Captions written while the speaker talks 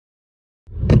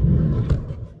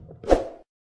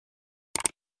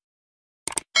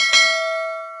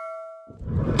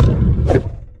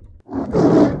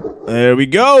There we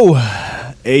go.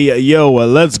 Hey, yo,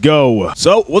 let's go.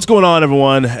 So, what's going on,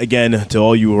 everyone? Again, to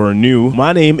all you who are new,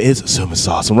 my name is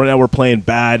tsumisauce, and right now we're playing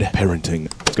Bad Parenting.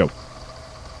 Let's go.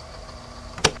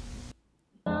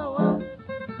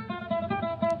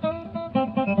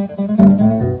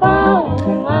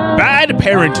 Bad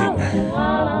Parenting.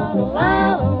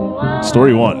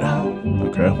 Story 1.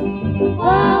 Okay.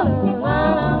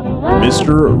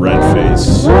 Mr.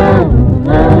 Redface.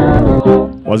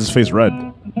 Why's his face red?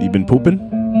 He been pooping?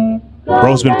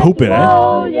 Bro's been pooping, eh?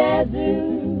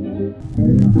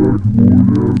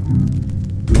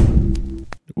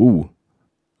 Ooh.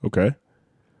 Okay.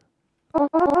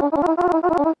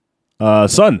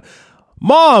 Son.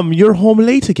 Mom, you're home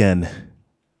late again.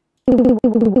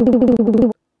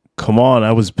 Come on,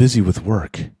 I was busy with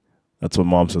work. That's what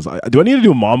mom says. Do I need to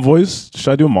do a mom voice?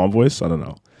 Should I do a mom voice? I don't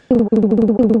know.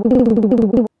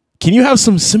 Can you have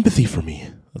some sympathy for me?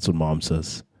 That's what mom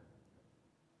says.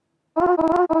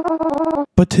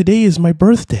 But today is my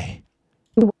birthday.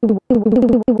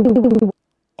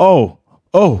 Oh,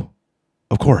 of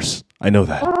course. I know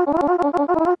that.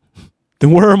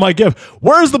 Then where are my gifts?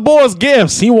 Where's the boy's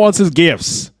gifts? He wants his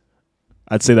gifts.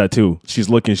 I'd say that too. She's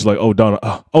looking. She's like, oh darn,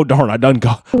 I done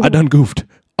goofed.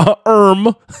 Have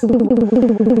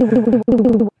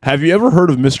you ever heard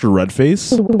of Mr.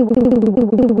 Redface?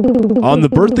 On the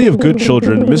birthday of good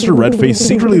children, Mr. Redface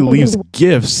secretly leaves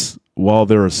gifts while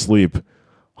they're asleep.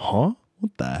 Huh?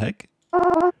 What the heck?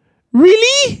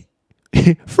 Really?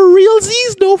 For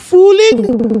realsies? No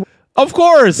fooling? Of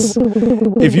course!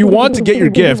 If you want to get your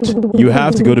gift, you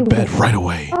have to go to bed right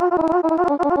away.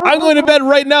 I'm going to bed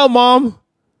right now, Mom!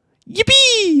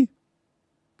 Yippee!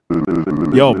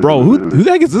 Yo, bro, who the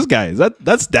heck is this guy?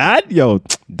 That's Dad? Yo,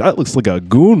 that looks like a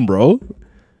goon, bro.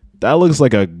 That looks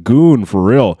like a goon for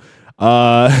real.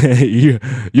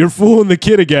 You're fooling the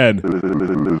kid again.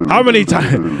 How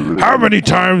many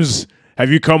times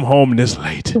have you come home this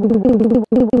late?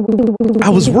 I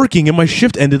was working and my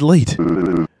shift ended late.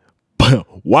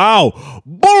 Wow,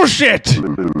 bullshit!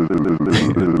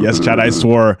 Yes, Chad, I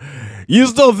swore. You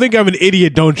still think I'm an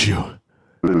idiot, don't you?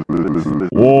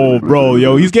 Whoa, bro,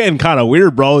 yo, he's getting kind of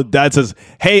weird, bro. Dad says,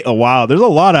 "Hey, oh wow, there's a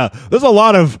lot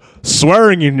of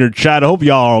swearing in your chat. I hope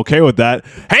y'all are okay with that.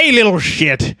 Hey, little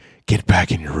shit, get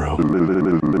back in your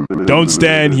room. Don't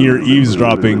stand here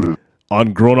eavesdropping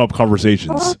on grown-up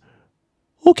conversations."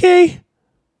 Okay.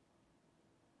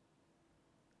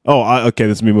 Oh, okay,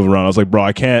 this is me moving around. I was like, bro,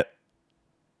 I can't.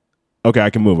 Okay,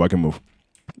 I can move.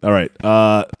 All right.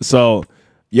 So,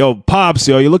 yo, Pops,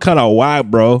 yo, you look kind of whack,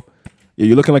 bro.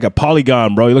 You're looking like a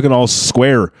polygon, bro. You're looking all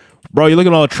square. Bro, you're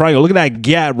looking all triangle. Look at that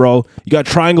gap, bro. You got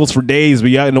triangles for days, but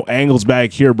you got no angles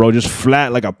back here, bro. Just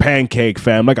flat like a pancake,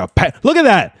 fam. Look at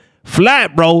that.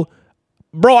 Flat, bro.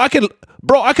 I could.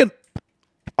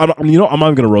 I'm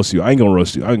not gonna roast you. I ain't gonna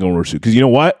roast you. Because you know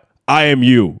what? I am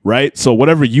you, right? So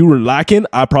whatever you were lacking,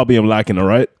 I probably am lacking, all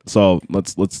right? So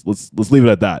let's leave it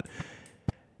at that.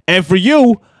 And for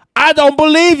you, I don't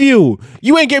believe you.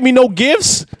 You ain't get me no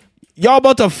gifts. Y'all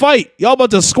about to fight. Y'all about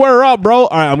to square up, bro. All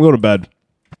right, I'm going to bed.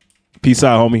 Peace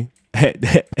out, homie.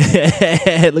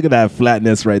 Look at that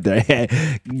flatness right there.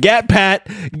 Gat pat.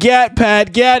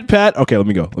 Okay, let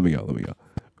me go.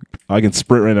 I can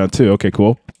sprint right now too. Okay,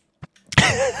 cool.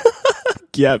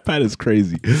 Gat pat is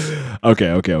crazy.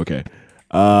 Okay.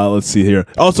 Let's see here.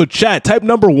 Also, chat, type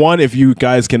number 1 if you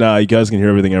guys can hear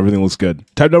everything. Everything looks good.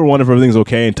 Type number 1 if everything's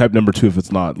okay, and type number 2 if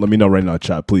it's not. Let me know right now,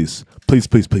 chat, please. Please.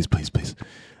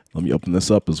 Let me open this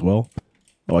up as well.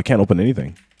 Oh, I can't open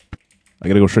anything. I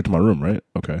gotta go straight to my room, right?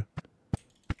 Okay.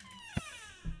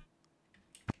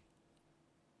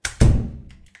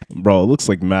 Bro, it looks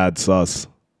like mad sus.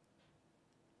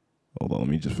 Hold on, let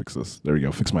me just fix this. There we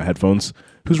go. Fix my headphones.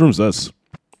 Whose room's this?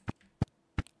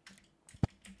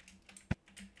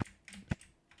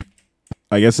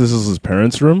 I guess this is his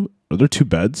parents' room. Are there 2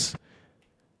 beds?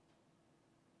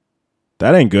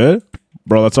 That ain't good.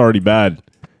 Bro, that's already bad.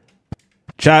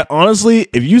 Chat, honestly,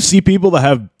 if you see people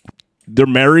that they're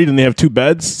married and they have 2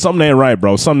 beds, something ain't right,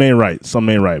 bro. Something ain't right.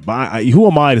 But who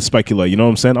am I to speculate? You know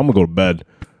what I'm saying? I'm gonna go to bed.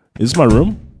 Is this my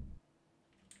room?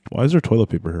 Why is there toilet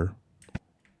paper here?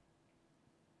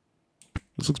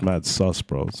 This looks mad sus,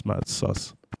 bro. It's mad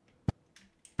sus.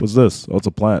 What's this? Oh, it's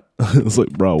a plant. It's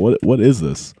like, bro, what is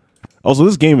this? Also,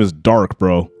 this game is dark,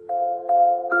 bro.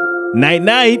 Night.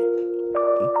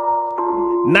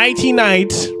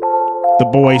 Nighty-night. The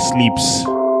boy sleeps.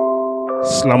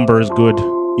 Slumber is good.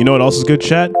 You know what else is good,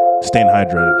 chat? Staying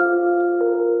hydrated.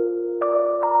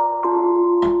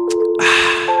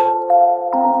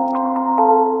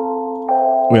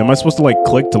 Wait, am I supposed to like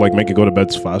click to like make it go to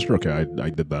bed faster? Okay, I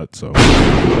did that, so.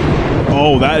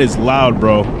 Oh, that is loud,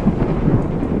 bro.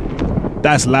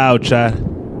 That's loud, Chad.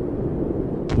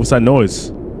 What's that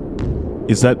noise?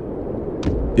 Is that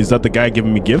the guy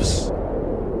giving me gifts?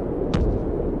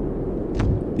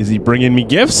 Is he bringing me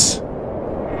gifts?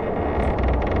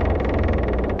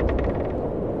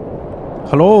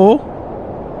 Hello?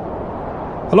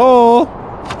 Hello?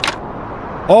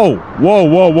 Oh,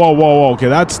 whoa. Okay,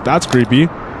 that's creepy.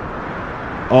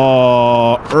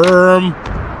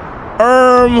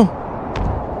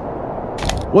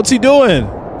 What's he doing?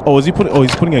 Oh, he's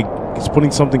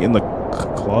putting something in the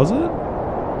closet?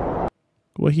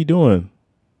 What he doing?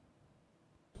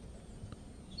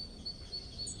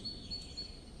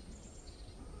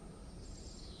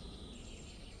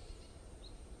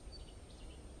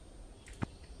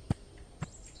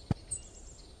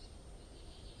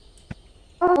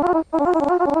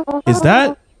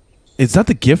 Is that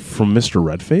the gift from Mr.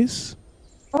 Redface?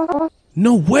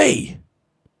 No way.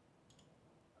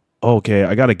 Okay,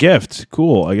 I got a gift.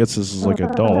 Cool. I guess this is like a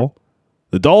doll.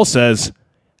 The doll says,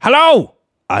 "Hello,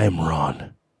 I am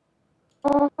Ron."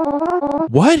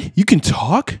 What? You can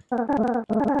talk?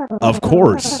 Of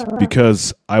course,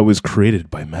 because I was created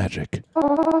by magic.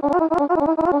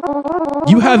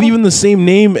 You have even the same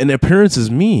name and appearance as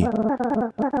me.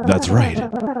 That's right.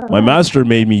 My master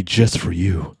made me just for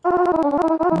you.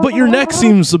 But your neck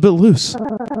seems a bit loose.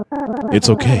 It's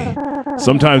okay.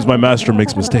 Sometimes my master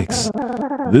makes mistakes.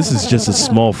 This is just a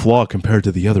small flaw compared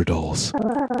to the other dolls.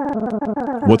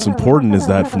 What's important is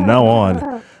that from now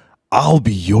on, I'll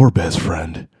be your best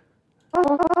friend.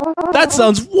 That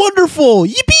sounds wonderful!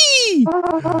 Yippee!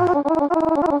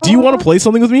 Do you want to play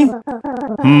something with me?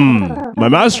 My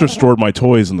master stored my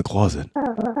toys in the closet.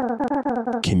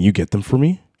 Can you get them for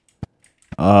me?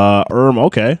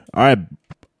 Okay.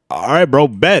 Alright, bro,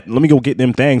 bet. Let me go get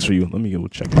them things for you. Let me go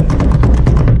check that.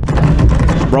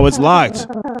 Bro, it's locked.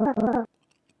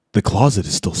 The closet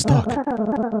is still stuck.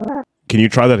 Can you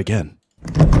try that again?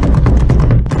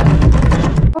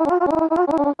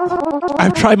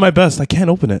 I've tried my best. I can't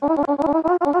open it.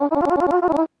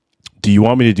 Do you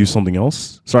want me to do something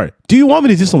else? Sorry. Do you want me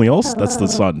to do something else? That's the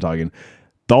Sodden talking.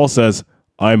 Doll says,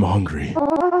 I'm hungry.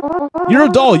 You're a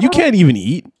doll. You can't even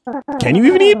eat. Can you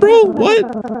even eat, bro?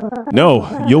 What?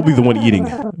 No, you'll be the one eating,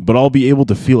 but I'll be able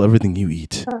to feel everything you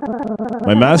eat.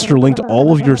 My master linked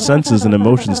all of your senses and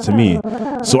emotions to me,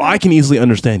 so I can easily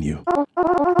understand you.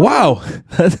 Wow,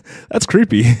 that's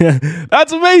creepy.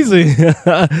 That's amazing.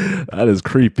 That is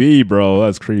creepy, bro.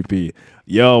 That's creepy.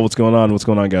 Yo, what's going on? What's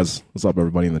going on, guys? What's up,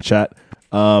 everybody in the chat?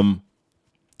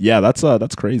 Yeah,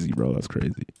 that's crazy, bro. That's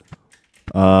crazy.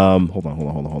 Hold on,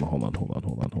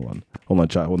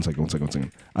 chat. One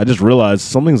second. I just realized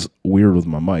something's weird with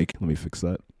my mic. Let me fix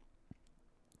that.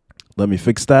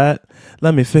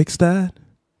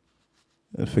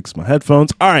 And fix my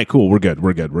headphones. All right, cool. We're good.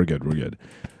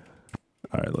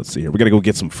 All right, let's see here. We gotta go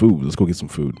get some food. Let's go get some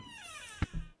food.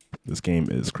 This game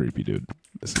is creepy, dude.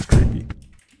 This is creepy.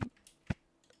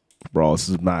 Bro, this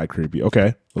is mad creepy.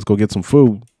 Okay, let's go get some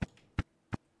food.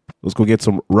 Let's go get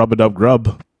some rub-a-dub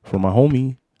grub for my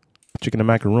homie. Chicken and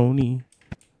macaroni.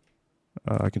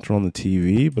 I can turn on the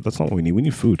TV, but that's not what we need. We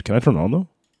need food. Can I turn it on, though?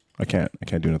 I can't. I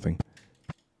can't do anything.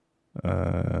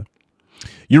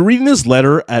 You're reading this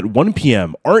letter at 1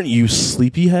 p.m. Aren't you,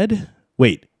 sleepyhead?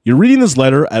 Wait. You're reading this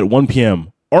letter at 1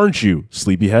 p.m. Aren't you,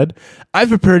 sleepyhead? I've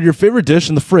prepared your favorite dish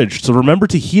in the fridge, so remember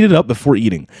to heat it up before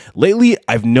eating. Lately,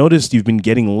 I've noticed you've been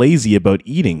getting lazy about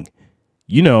eating.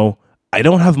 You know, I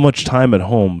don't have much time at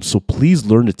home, so please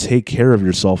learn to take care of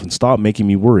yourself and stop making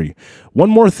me worry.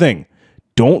 One more thing.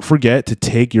 Don't forget to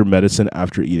take your medicine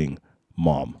after eating.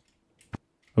 Mom.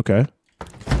 Okay.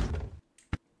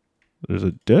 There's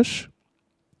a dish?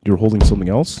 You're holding something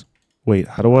else? Wait,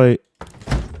 how do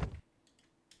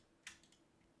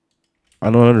I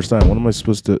don't understand. What am I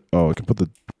supposed to... Oh, I can put the...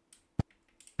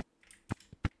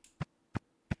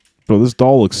 Bro, this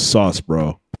doll looks sus,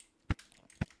 bro.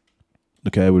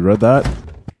 Okay, we read that.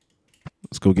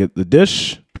 Let's go get the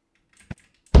dish.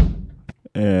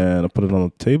 And I'll put it on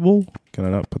the table. Can I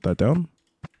not put that down?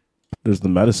 There's the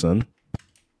medicine.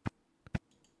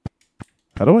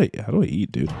 How do I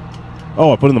eat, dude?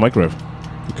 Oh, I put it in the microwave.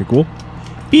 Okay, cool.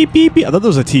 Beep, beep, beep. I thought that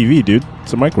was a TV, dude.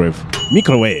 It's a microwave.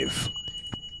 Microwave.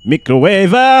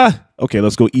 Okay,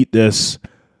 let's go eat this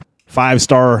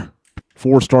 5-star,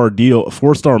 4-star deal,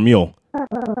 4-star meal.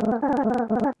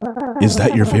 Is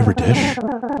that your favorite dish?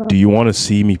 Do you want to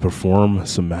see me perform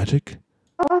some magic?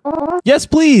 Yes,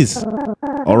 please.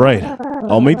 All right,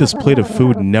 I'll make this plate of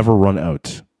food never run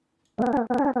out.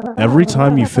 Every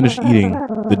time you finish eating,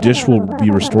 the dish will be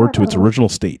restored to its original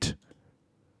state.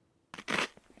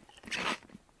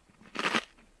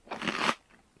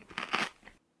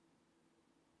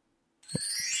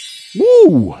 Woo!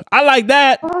 Ooh, I like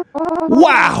that.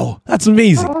 Wow, that's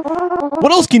amazing.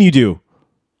 What else can you do?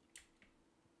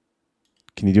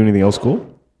 Can you do anything else cool?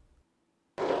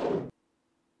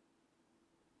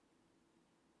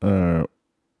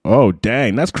 Oh,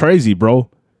 dang, that's crazy, bro.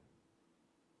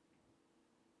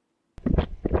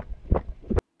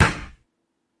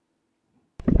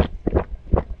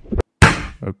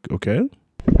 Okay.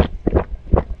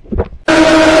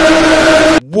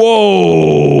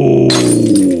 Whoa.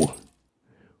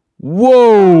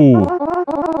 Whoa.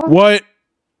 What?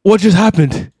 What just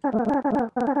happened?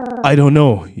 I don't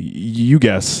know. You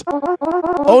guess.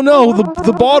 Oh no,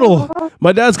 the bottle.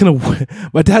 My dad's gonna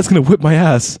whip my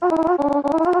ass.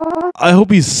 I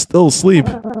hope he's still asleep.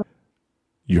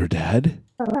 Your dad?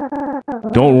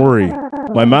 Don't worry.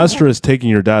 My master is taking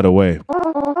your dad away.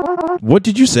 What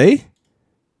did you say?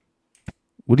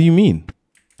 What do you mean?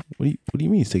 What do you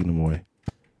mean he's taking him away?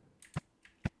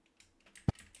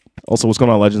 Also, what's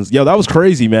going on, Legends? Yo, that was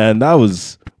crazy, man. What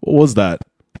was that?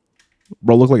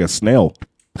 Bro, looked like a snail.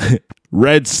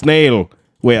 Red snail.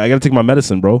 Wait, I gotta take my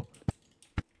medicine, bro.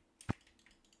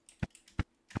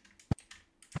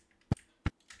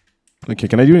 Okay,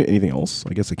 can I do anything else?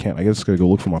 I guess I can't. I guess I gotta go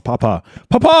look for my papa.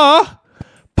 Papa!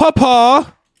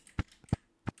 Papa!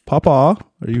 Papa,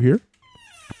 are you here?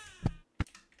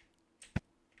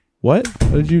 What?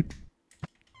 What did you...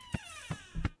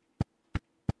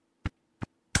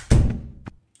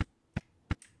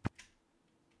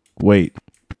 Wait.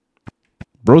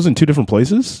 Bro's in two different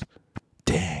places?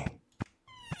 Dang.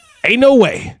 Ain't no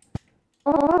way.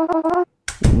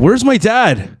 Where's my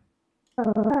dad?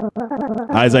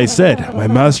 As I said, my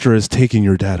master is taking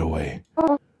your dad away.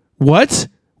 What?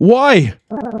 Why?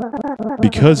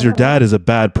 Because your dad is a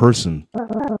bad person.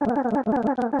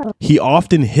 He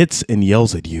often hits and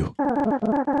yells at you.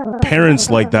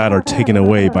 Parents like that are taken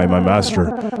away by my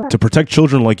master to protect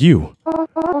children like you.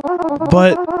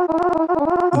 But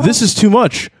this is too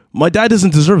much. My dad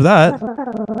doesn't deserve that.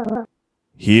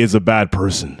 He is a bad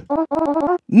person.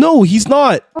 No, he's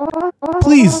not.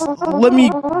 Please, let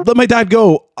my dad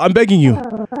go. I'm begging you.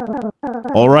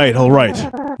 All right.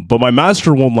 But my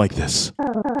master won't like this.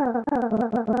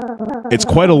 It's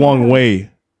quite a long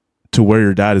way to where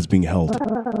your dad is being held.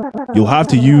 You'll have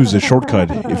to use a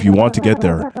shortcut if you want to get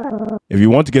there. If you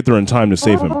want to get there in time to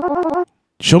save him.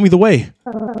 Show me the way.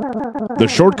 The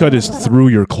shortcut is through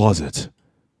your closet.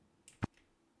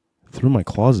 Through my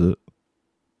closet?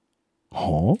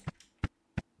 Huh?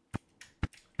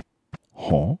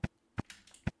 Huh?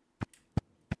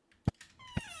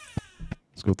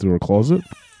 Let's go through our closet.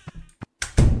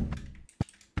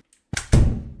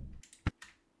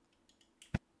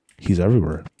 He's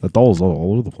everywhere. That doll is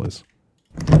all over the place.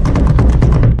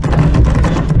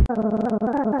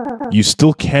 You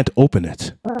still can't open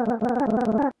it.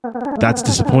 That's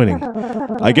disappointing.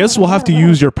 I guess we'll have to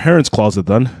use your parents' closet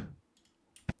then.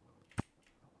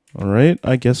 Alright,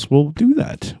 I guess we'll do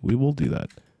that. We will do that.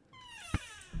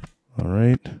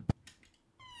 Alright.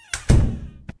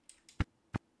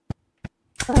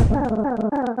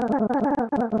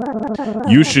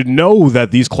 You should know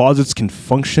that these closets can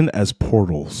function as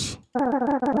portals.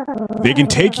 They can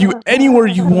take you anywhere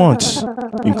you want,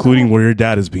 including where your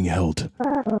dad is being held.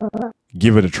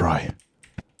 Give it a try.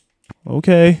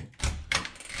 Okay.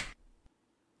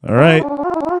 Alright.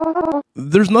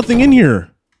 There's nothing in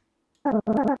here.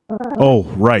 Oh,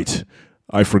 right.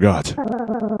 I forgot.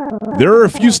 There are a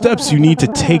few steps you need to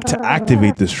take to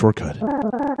activate this shortcut.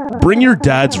 Bring your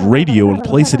dad's radio and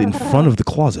place it in front of the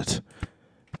closet.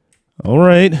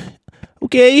 Alright.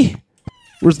 Okay.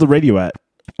 Where's the radio at?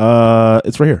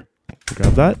 It's right here.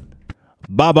 Grab that.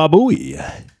 Baba booey.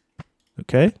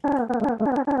 Okay.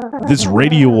 This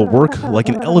radio will work like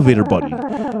an elevator button.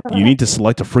 You need to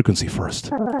select a frequency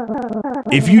first.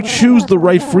 If you choose the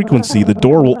right frequency, the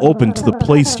door will open to the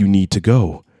place you need to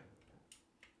go.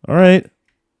 All right.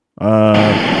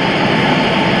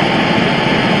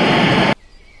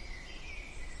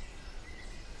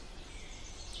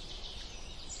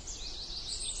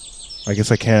 I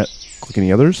guess I can't click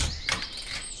any others.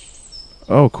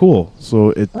 Oh, cool.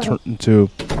 So it turned into...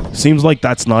 Seems like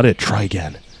that's not it. Try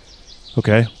again.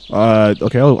 Okay.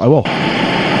 Okay, I will.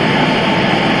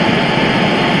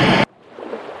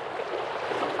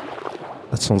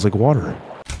 That sounds like water.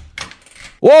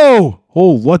 Whoa!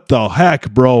 Oh, what the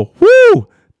heck, bro? Woo!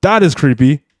 That is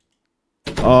creepy.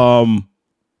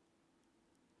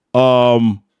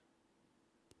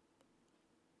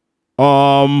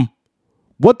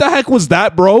 What the heck was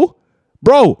that, bro?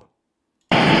 Bro!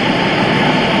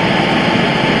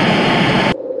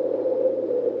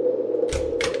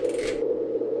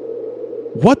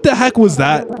 What the heck was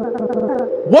that?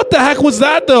 What the heck was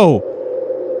that, though?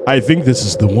 I think this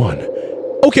is the one.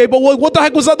 Okay, but what the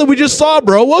heck was that we just saw,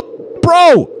 bro? What?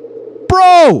 Bro!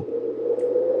 Bro!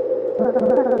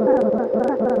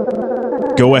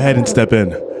 Go ahead and step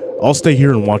in. I'll stay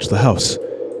here and watch the house.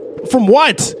 From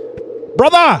what?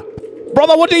 Brother!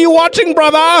 Brother, what are you watching,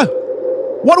 brother?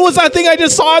 What was that thing I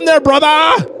just saw in there,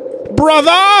 brother?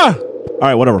 Brother!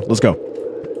 Alright, whatever. Let's go.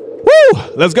 Woo!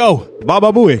 Let's go.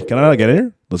 Baba Booey. Can I not get in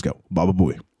here? Let's go. Baba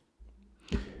Booey.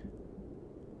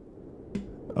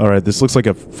 Alright, this looks like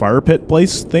a fire pit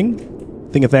place thing.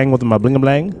 Thing-a-thang with my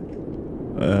bling-a-blang.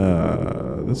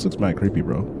 This looks mad creepy,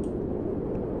 bro.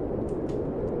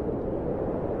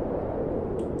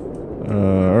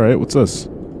 Alright, what's this?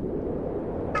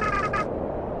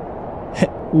 Hey,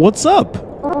 what's up?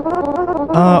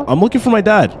 I'm looking for my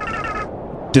dad.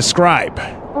 Describe.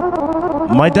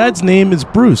 My dad's name is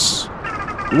Bruce.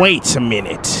 Wait a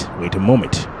minute. Wait a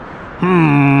moment.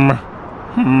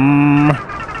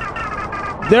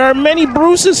 There are many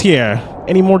Bruces here.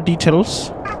 Any more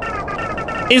details?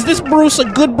 Is this Bruce a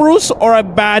good Bruce or a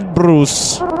bad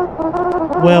Bruce?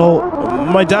 Well,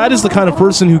 my dad is the kind of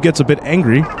person who gets a bit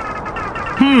angry.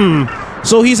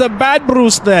 So he's a bad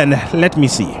Bruce then. Let me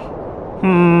see.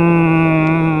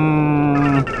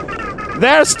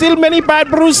 There are still many bad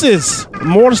Bruces.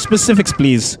 More specifics,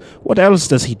 please. What else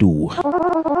does he do?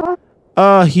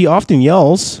 He often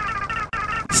yells.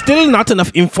 Still not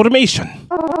enough information.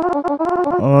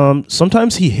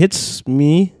 Sometimes he hits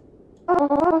me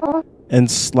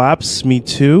and slaps me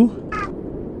too.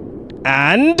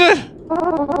 And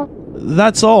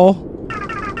that's all.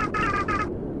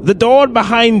 The door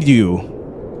behind you.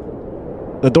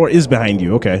 The door is behind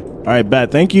you. Okay. All right,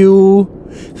 bet. Thank you.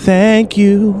 Thank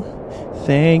you.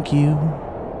 Thank you.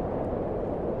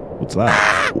 What's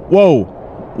that? Whoa.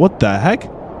 What the heck?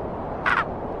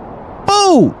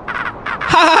 Oh!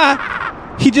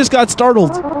 Ha! He just got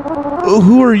startled.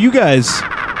 Who are you guys?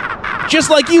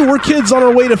 Just like you, we're kids on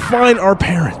our way to find our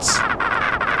parents.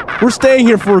 We're staying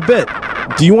here for a bit.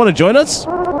 Do you want to join us?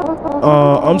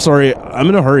 I'm sorry. I'm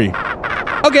in a hurry.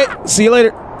 Okay, see you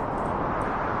later.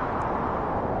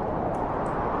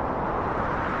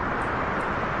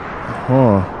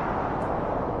 Huh.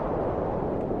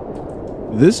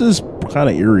 This is kind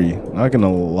of eerie. Not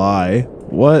gonna lie.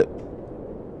 What?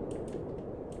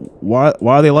 Why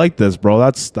are they like this, bro?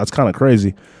 That's kind of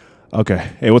crazy. Okay.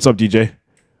 Hey, what's up, DJ?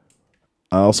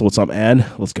 Also, what's up, Ann?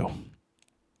 Let's go.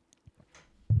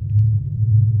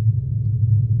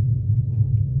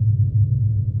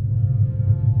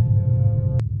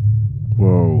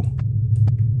 Whoa.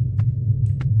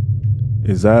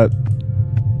 Is that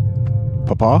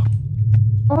Papa?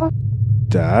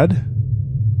 Dad?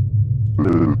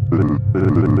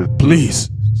 Please,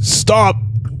 stop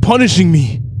punishing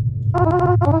me.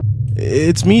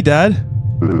 It's me, Dad.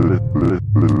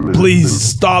 Please,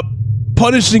 stop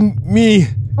punishing me.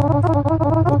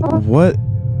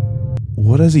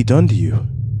 What has he done to you?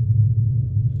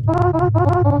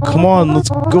 Come on, let's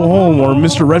go home or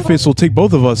Mr. Redface will take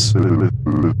both of us.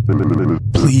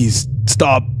 Please,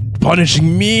 stop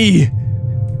punishing me.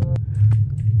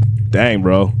 Dang,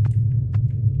 bro.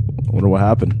 I wonder what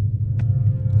happened.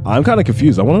 I'm kind of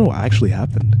confused. I want to know what actually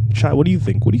happened. Chat, what do you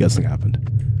think? What do you guys think happened?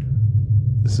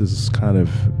 This is kind of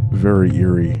very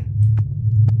eerie.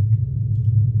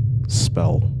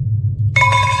 Spell.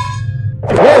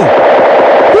 Whoa!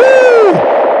 Woo!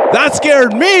 That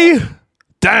scared me!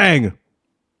 Dang!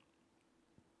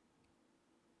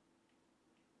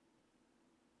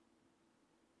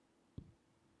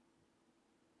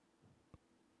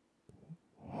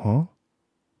 Huh?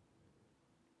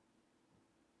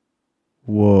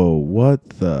 Whoa, what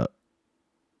the...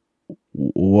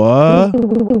 What?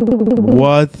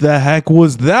 What the heck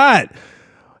was that?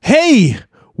 Hey!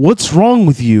 What's wrong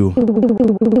with you?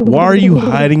 Why are you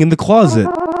hiding in the closet?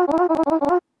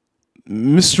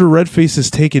 Mr. Redface has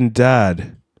taken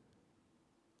Dad.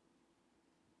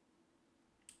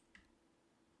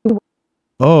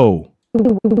 Oh.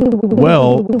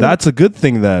 Well, that's a good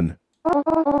thing then.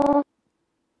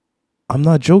 I'm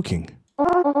not joking.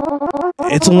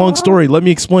 It's a long story. Let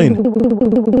me explain.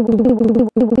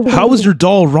 How is your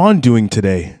doll Ron doing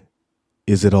today?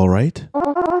 Is it all right?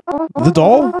 The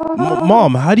doll?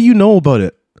 Mom, how do you know about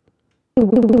it?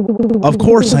 Of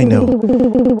course I know.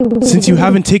 Since you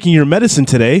haven't taken your medicine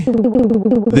today,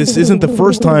 this isn't the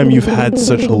first time you've had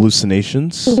such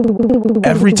hallucinations.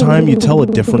 Every time you tell a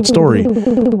different story.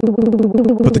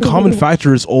 But the common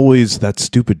factor is always that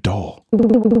stupid doll.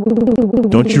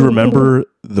 Don't you remember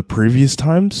the previous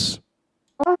times?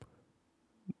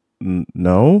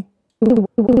 No?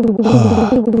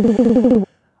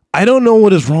 I don't know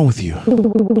what is wrong with you.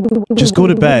 Just go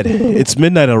to bed. It's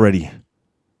midnight already.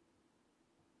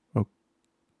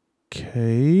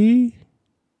 Okay.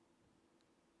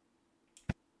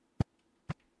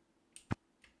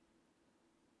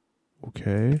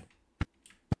 Okay.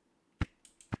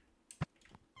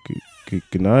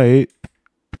 Good night.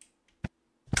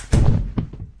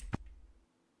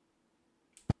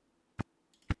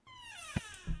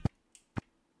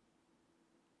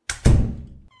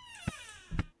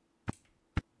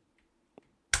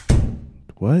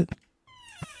 What?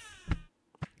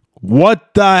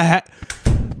 What the heck?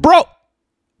 Bro!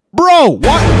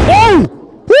 What? Oh!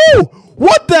 Woo!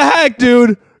 What the heck,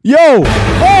 dude? Yo!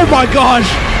 Oh my gosh!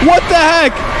 What the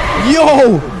heck?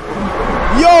 Yo!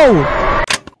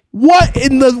 What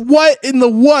in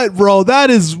the, bro? That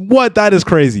is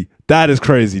crazy. That is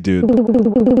crazy, dude.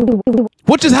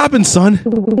 What just happened, son?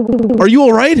 Are you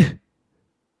alright?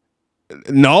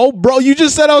 No, bro, you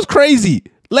just said I was crazy.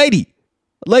 Lady,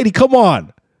 come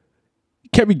on. You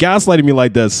can't be gaslighting me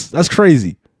like this. That's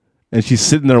crazy. And she's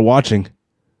sitting there watching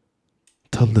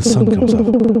till the sun comes up.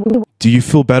 Do you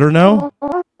feel better now?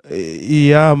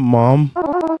 Yeah, Mom.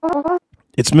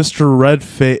 It's Mr.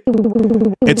 Redface.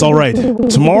 It's all right.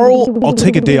 Tomorrow, I'll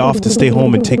take a day off to stay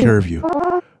home and take care of you.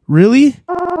 Really?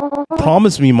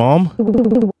 Promise me,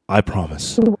 Mom. I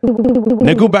promise.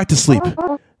 Now go back to sleep.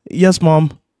 Yes,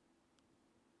 Mom.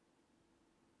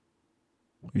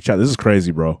 Chat, this is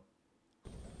crazy, bro.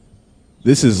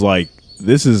 This is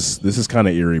kind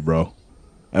of eerie, bro.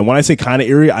 And when I say kind of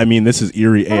eerie, I mean this is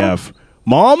eerie AF.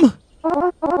 Mom?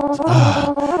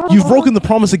 You've broken the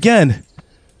promise again.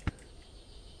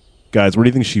 Guys, where do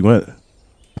you think she went?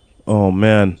 Oh,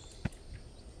 man.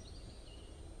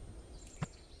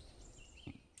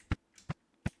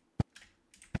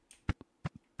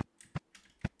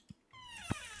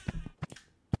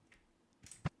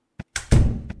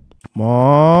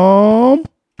 Mom?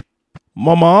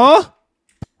 Mama?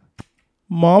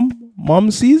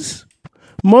 Momsies?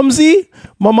 Mumsy?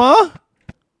 Mama?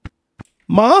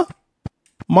 Ma?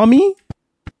 Mommy?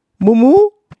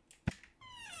 Mumu?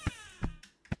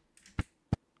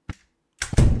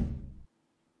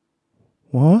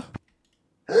 What?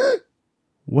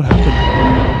 What happened?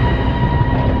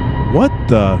 What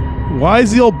the? Why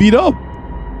is he all beat up?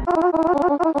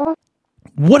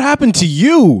 What happened to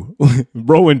you?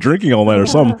 Bro went drinking all night or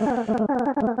something.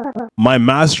 My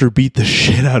master beat the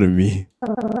shit out of me.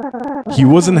 He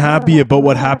wasn't happy about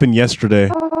what happened yesterday.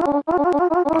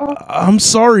 I'm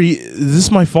sorry. Is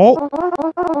this my fault?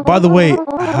 By the way,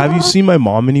 have you seen my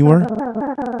mom anywhere?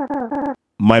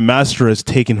 My master has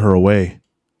taken her away.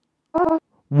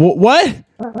 What?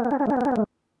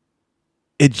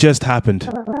 It just happened.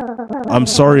 I'm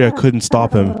sorry I couldn't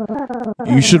stop him.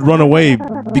 You should run away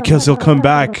because he'll come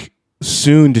back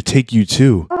soon to take you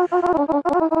too.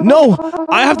 No,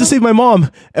 I have to save my mom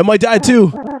and my dad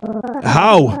too.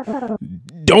 How?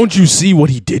 Don't you see what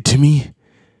he did to me?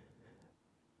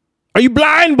 Are you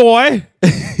blind, boy?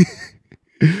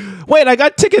 Wait, I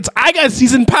got tickets. I got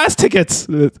season pass tickets.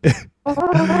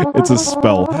 It's a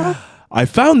spell. I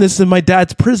found this in my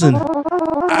dad's prison.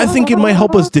 I think it might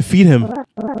help us defeat him.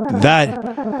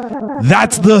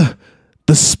 That's the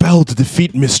spell to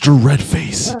defeat Mr.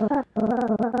 Redface.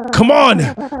 Come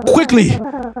on, quickly,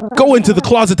 go into the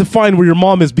closet to find where your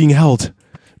mom is being held.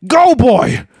 Go,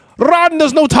 boy, run,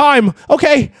 there's no time.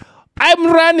 Okay,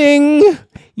 I'm running.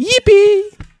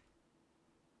 Yippee.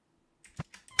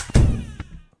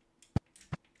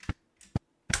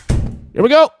 Here we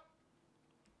go.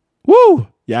 Woo.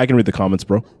 Yeah, I can read the comments,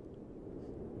 bro.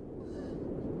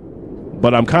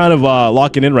 But I'm kind of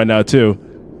locking in right now too.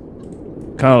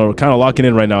 Kind of locking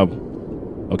in right now.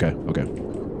 Okay.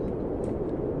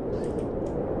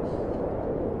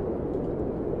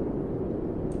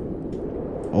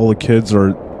 All the kids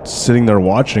are sitting there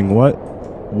watching. What?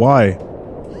 Why?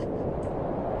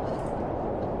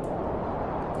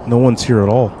 No one's here at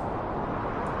all.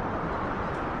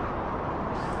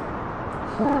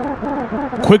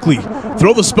 Quickly,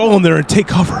 throw the spell in there and take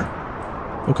cover.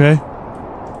 Okay.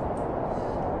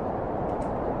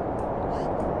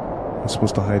 I'm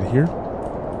supposed to hide here?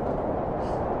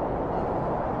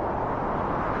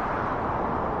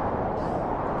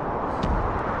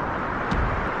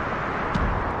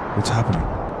 What's happening?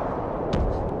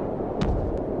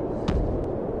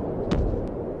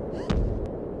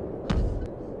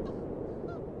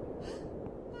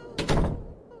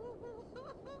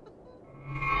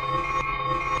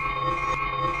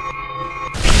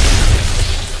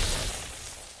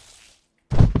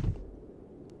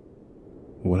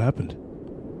 What happened?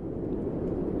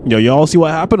 Yo, y'all see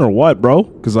what happened or what, bro?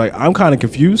 Because, like, I'm kind of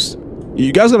confused.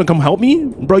 You guys gonna come help me?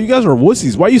 Bro, you guys are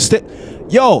wussies. Why you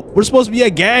Yo, we're supposed to be a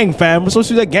gang, fam. We're supposed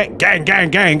to be a gang.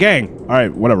 All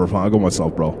right, whatever. Fine, I'll go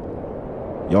myself, bro.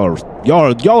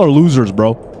 Y'all are losers,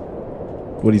 bro.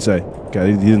 What'd he say?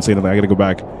 Okay, he didn't say nothing. I gotta go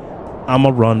back.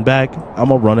 I'ma run back.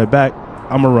 I'ma run it back.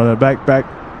 I'ma run it back.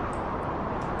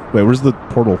 Wait, where's the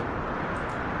portal?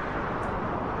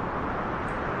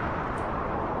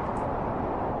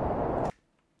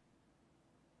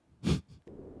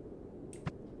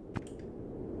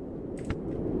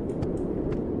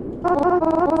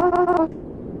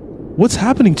 What's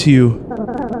happening to you?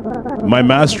 My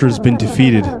master has been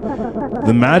defeated.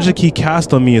 The magic he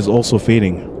cast on me is also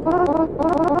fading.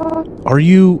 Are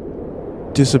you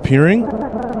disappearing?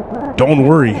 Don't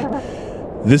worry.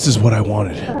 This is what I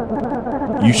wanted.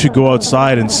 You should go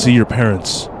outside and see your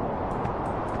parents.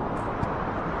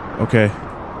 Okay.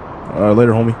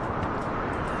 Later, homie.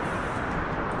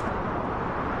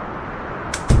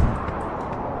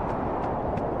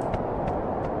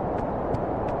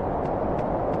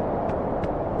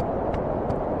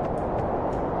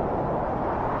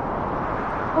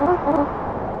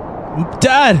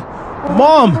 Dad!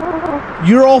 Mom!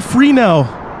 You're all free now!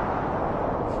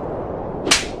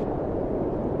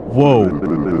 Whoa.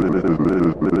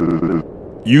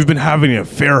 You've been having an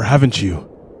affair, haven't you?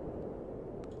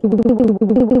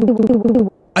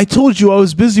 I told you I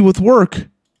was busy with work.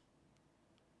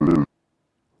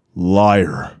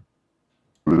 Liar.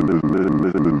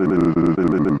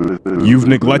 You've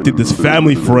neglected this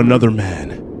family for another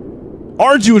man.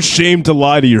 Aren't you ashamed to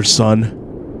lie to your son?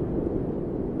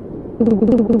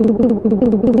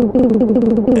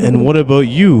 And what about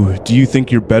you? Do you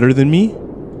think you're better than me?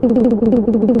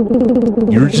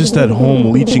 You're just at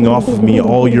home leeching off of me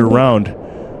all year round.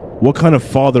 What kind of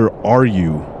father are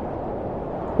you?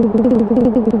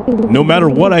 No matter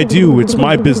what I do, it's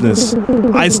my business.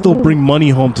 I still bring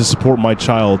money home to support my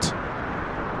child.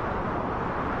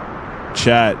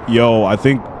 Chat, yo, I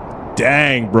think...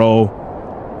 Dang,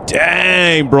 bro.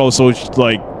 Dang, bro. So it's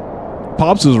like...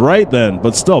 Pops is right then,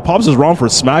 but still, Pops is wrong for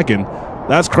smacking.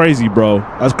 That's crazy, bro.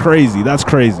 That's crazy. That's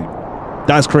crazy.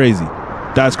 That's crazy.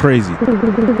 That's crazy.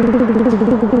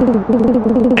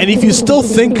 And if you still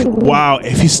think, wow,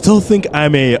 if you still think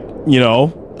I'm a, you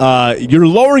know, you're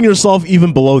lowering yourself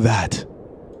even below that.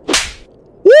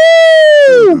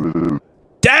 Woo!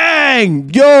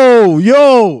 Dang!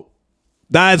 Yo!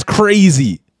 That's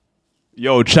crazy.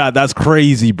 Yo, chat, that's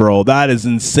crazy, bro. That is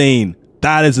insane.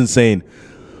 That is insane.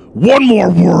 One more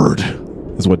word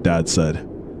is what Dad said.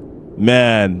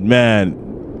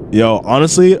 Man. Yo,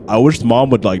 honestly, I wish Mom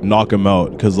would, like, knock him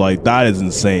out. Because, like, that is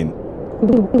insane.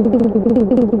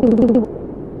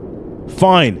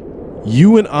 Fine.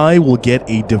 You and I will get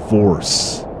a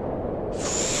divorce.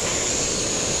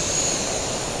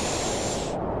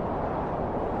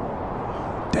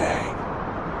 Dang.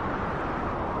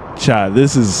 Chat,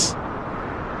 this is...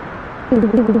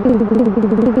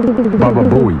 Baba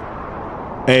Booey.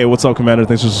 Hey, what's up, Commander?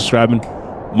 Thanks for subscribing.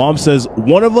 Mom says,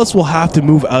 one of us will have to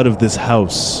move out of this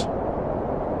house.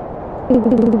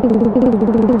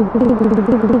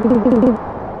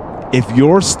 If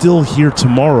you're still here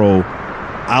tomorrow,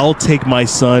 I'll take my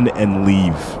son and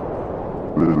leave.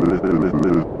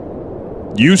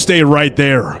 You stay right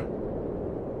there.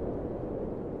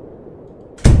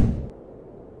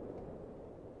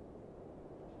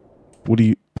 What do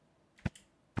you...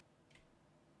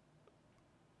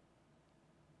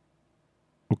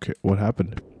 Okay, what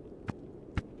happened?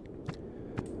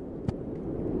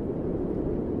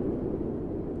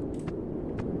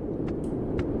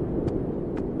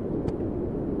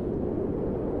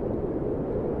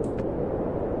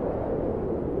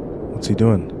 What's he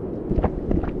doing?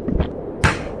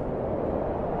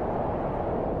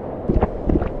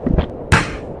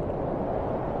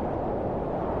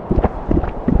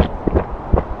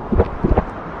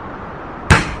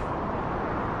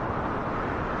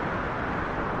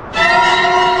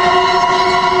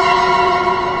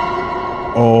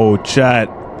 Oh, chat.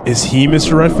 Is he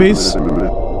Mr. Redface?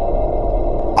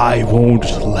 I won't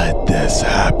let this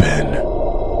happen.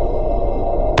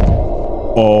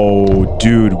 Oh,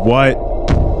 dude, what?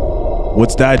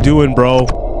 What's that doing, bro?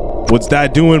 What's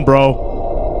that doing, bro?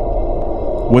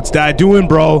 What's that doing,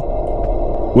 bro?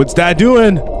 What's that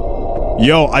doing?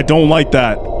 Yo, I don't like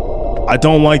that. I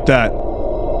don't like that.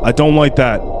 I don't like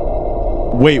that.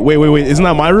 Wait. Isn't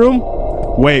that my room?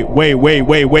 Wait.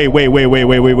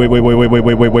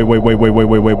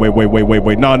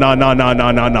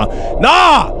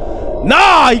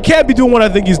 Nah, he can't be doing what I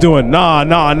think he's doing. Nah,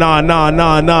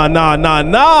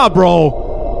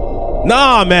 bro.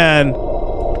 Nah, man.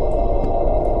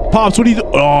 Pops, what are you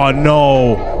doing? Oh,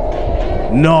 no.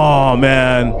 Nah,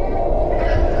 man.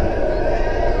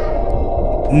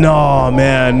 Nah,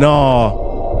 man, nah.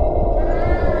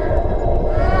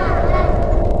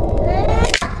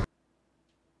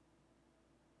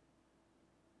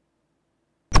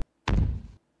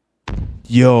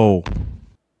 Yo.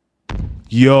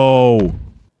 Yo.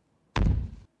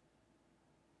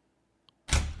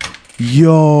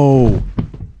 Yo.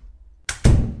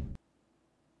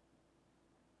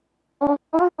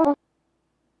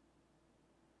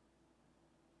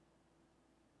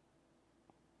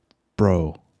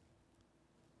 Bro.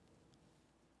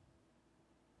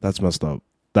 That's messed up.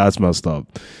 That's messed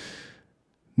up.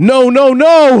 No, no,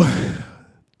 no.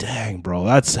 Dang, bro.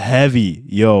 That's heavy.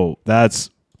 Yo, that's...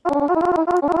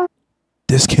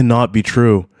 This cannot be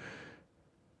true.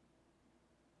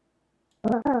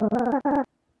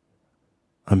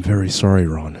 I'm very sorry,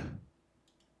 Ron.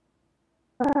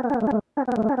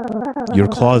 Your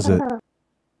closet.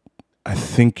 I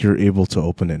think you're able to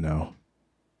open it now.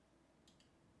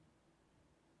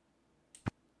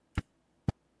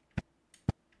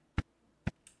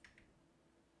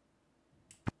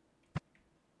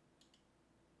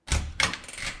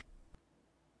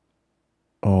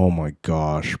 Oh my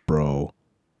gosh, bro.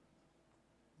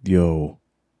 Yo.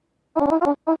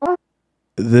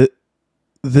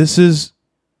 This is...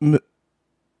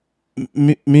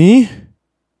 me?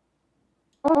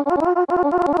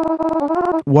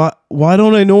 Why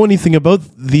don't I know anything about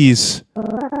these?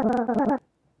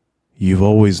 You've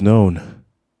always known.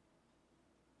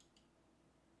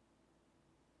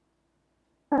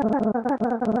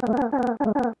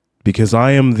 Because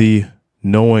I am the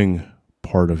knowing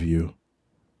part of you.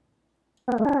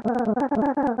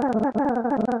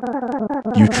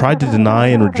 You tried to deny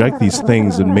and reject these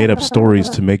things and made up stories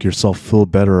to make yourself feel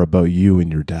better about you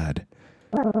and your dad.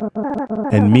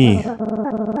 And me,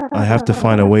 I have to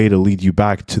find a way to lead you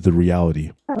back to the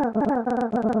reality.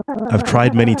 I've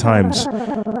tried many times,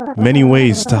 many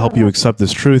ways to help you accept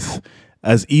this truth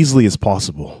as easily as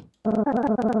possible.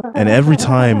 And every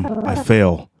time I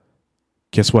fail,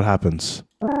 guess what happens?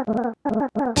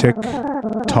 Tick,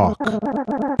 tock,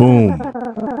 boom.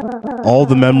 All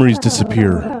the memories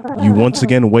disappear. You once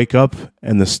again wake up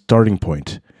and the starting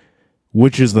point,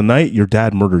 which is the night your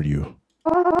dad murdered you.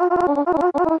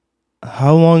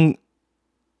 How long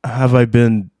have I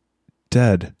been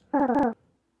dead?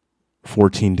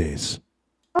 14 days.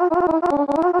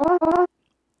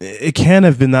 It can't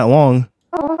have been that long.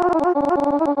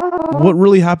 What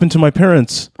really happened to my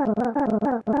parents?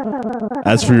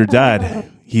 As for your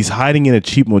dad, he's hiding in a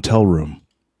cheap motel room.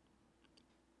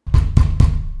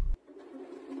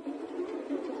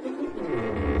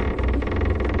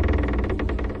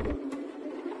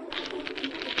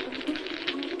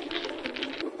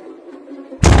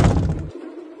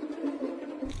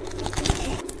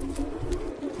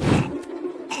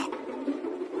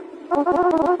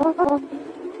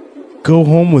 Go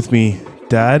home with me,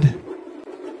 Dad.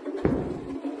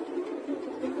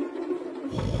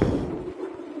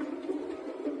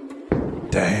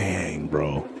 Dang,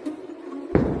 bro.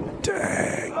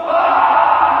 Dang.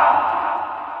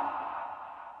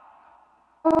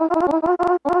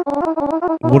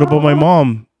 What about my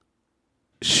mom?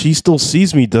 She still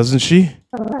sees me, doesn't she?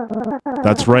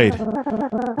 That's right.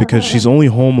 Because she's only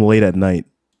home late at night.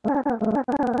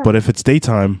 But if it's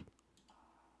daytime...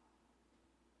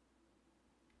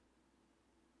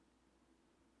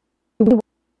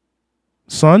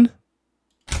 Son?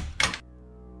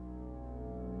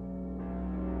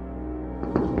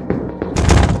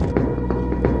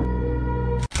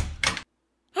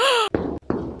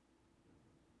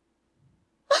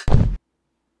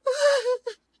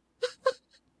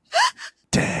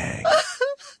 Dang.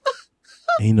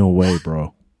 Ain't no way,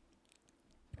 bro.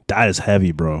 That is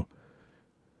heavy, bro.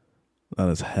 That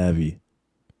is heavy.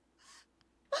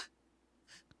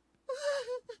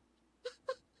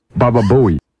 Baba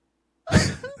Booey.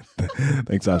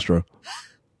 Thanks, Astro.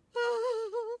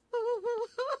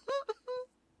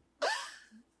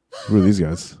 Who are these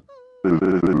guys? Oh,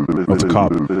 it's a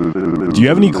cop. Do you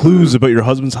have any clues about your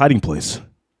husband's hiding place?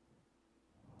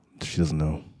 She doesn't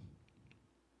know.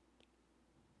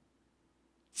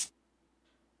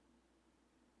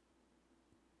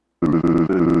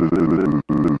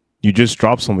 You just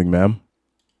dropped something, ma'am.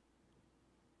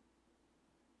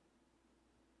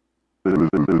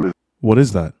 What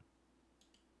is that?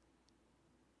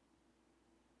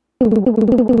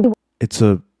 It's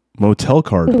a motel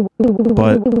card,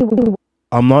 but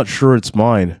I'm not sure it's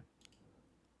mine.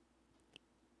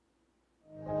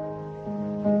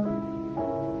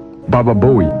 Baba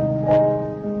Booey.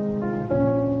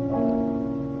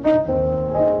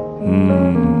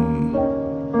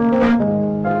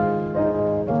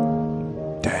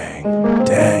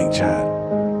 Dang, Chad.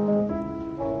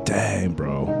 Dang,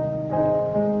 bro.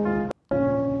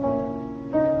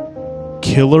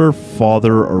 Killer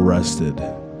father arrested.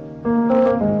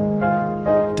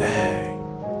 Dang.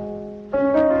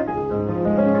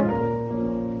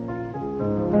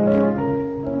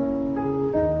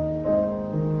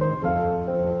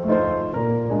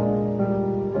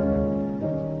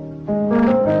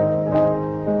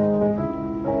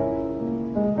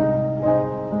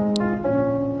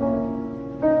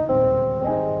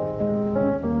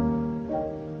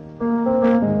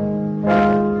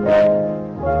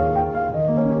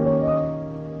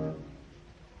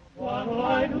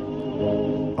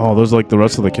 Oh, there's like the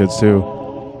rest of the kids too.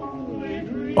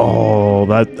 Oh,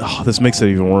 this makes it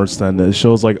even worse then. It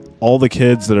shows like all the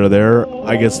kids that are there,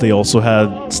 I guess they also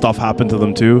had stuff happen to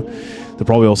them too. They're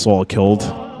probably also all killed.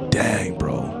 Dang,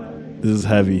 bro. This is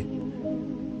heavy.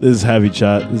 This is heavy,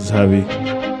 chat. This is heavy.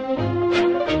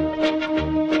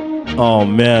 Oh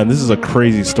man, this is a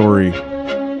crazy story.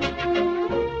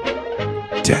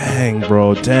 Dang,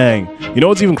 bro, dang. You know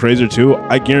what's even crazier too?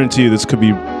 I guarantee you this could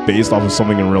be based off of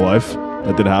something in real life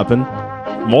that did happen.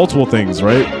 Multiple things,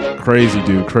 right? Crazy,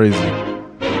 dude, crazy.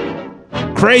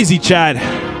 Crazy, chat.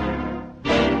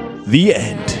 The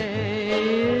end.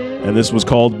 And this was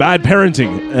called Bad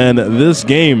Parenting. And this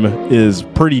game is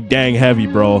pretty dang heavy,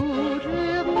 bro.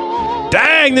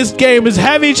 Dang, this game is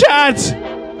heavy, chat.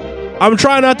 I'm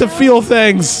trying not to feel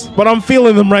things, but I'm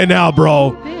feeling them right now,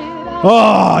 bro.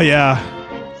 Oh, yeah.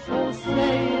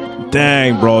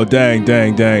 Dang, bro. Dang,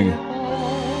 dang, dang.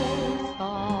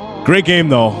 Great game,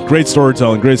 though. Great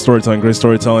storytelling. Great storytelling. Great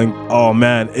storytelling. Oh,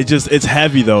 man. It's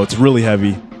heavy, though. It's really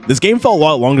heavy. This game felt a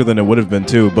lot longer than it would have been,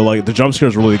 too. But, like, the jump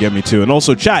scares really get me, too. And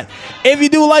also, chat, if you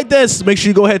do like this, make sure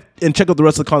you go ahead and check out the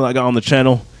rest of the content I got on the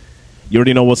channel. You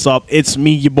already know what's up. It's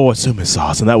me, your boy,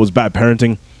 tsumisauce. And that was Bad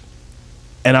Parenting.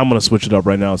 And I'm going to switch it up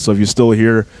right now. So if you're still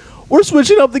here, we're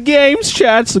switching up the games,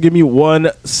 chat. So give me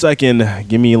 1 second.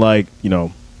 Give me, like, you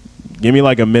know, give me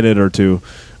like a minute or two.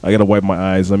 I got to wipe my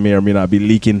eyes. I may or may not be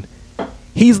leaking.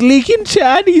 He's leaking,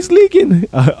 chat. He's leaking.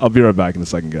 I'll be right back in a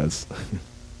second, guys.